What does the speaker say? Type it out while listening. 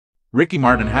Ricky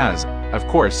Martin has, of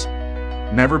course,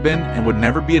 never been and would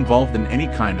never be involved in any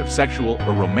kind of sexual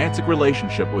or romantic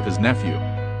relationship with his nephew,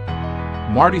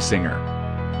 Marty Singer.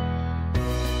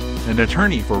 An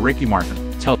attorney for Ricky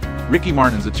Martin tells Ricky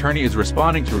Martin's attorney is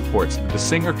responding to reports that the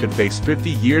singer could face 50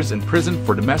 years in prison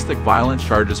for domestic violence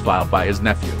charges filed by his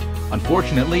nephew.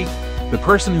 Unfortunately, the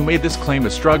person who made this claim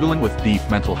is struggling with deep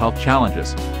mental health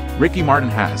challenges. Ricky Martin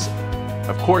has,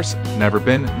 of course, never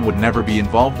been and would never be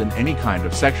involved in any kind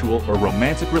of sexual or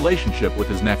romantic relationship with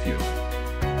his nephew,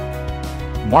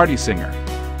 Marty Singer,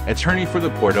 attorney for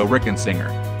the Puerto Rican singer,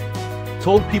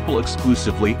 told People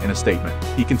exclusively in a statement.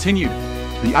 He continued,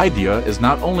 "The idea is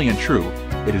not only untrue,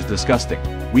 it is disgusting.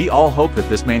 We all hope that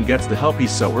this man gets the help he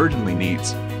so urgently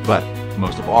needs. But,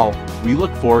 most of all, we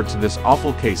look forward to this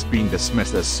awful case being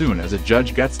dismissed as soon as a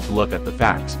judge gets to look at the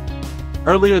facts."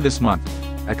 Earlier this month,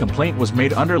 a complaint was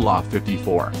made under Law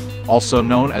 54, also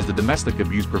known as the Domestic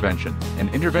Abuse Prevention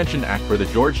and Intervention Act for the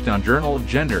Georgetown Journal of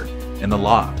Gender and the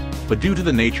Law, but due to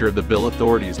the nature of the bill,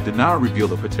 authorities did not reveal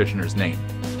the petitioner's name.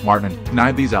 Martin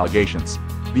denied these allegations.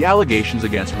 The allegations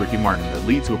against Ricky Martin that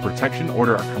lead to a protection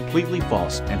order are completely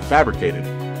false and fabricated.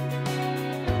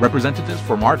 Representatives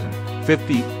for Martin,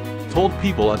 50, told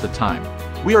People at the time,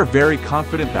 "We are very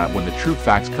confident that when the true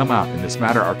facts come out in this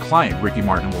matter, our client Ricky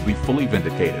Martin will be fully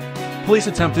vindicated." Police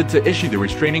attempted to issue the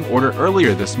restraining order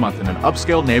earlier this month in an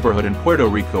upscale neighborhood in Puerto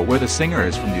Rico where the singer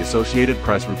is from, the Associated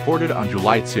Press reported on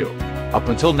July 2. Up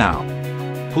until now,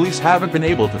 police haven't been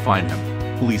able to find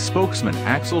him. Police spokesman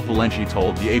Axel Valenci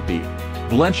told the AP.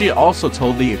 Valenci also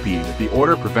told the AP that the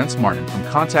order prevents Martin from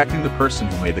contacting the person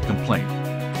who made the complaint,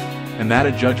 and that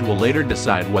a judge will later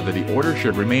decide whether the order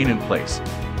should remain in place.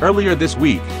 Earlier this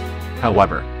week,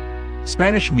 however,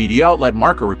 Spanish media outlet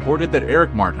Marca reported that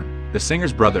Eric Martin, the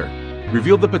singer's brother,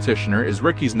 revealed the petitioner is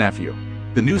Ricky's nephew.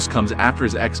 The news comes after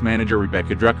his ex-manager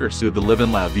Rebecca Drucker sued the Live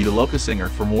in La Vida Loca singer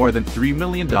for more than $3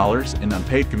 million in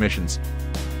unpaid commissions,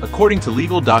 according to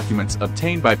legal documents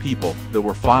obtained by People that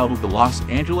were filed with the Los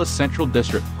Angeles Central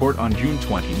District Court on June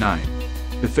 29.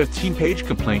 The 15-page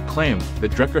complaint claimed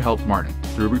that Drucker helped Martin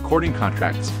through recording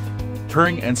contracts,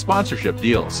 touring and sponsorship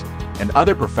deals, and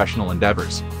other professional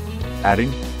endeavors,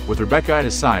 adding, with Rebecca at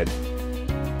his side,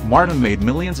 Martin made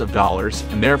millions of dollars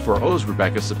and therefore owes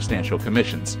Rebecca substantial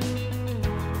commissions.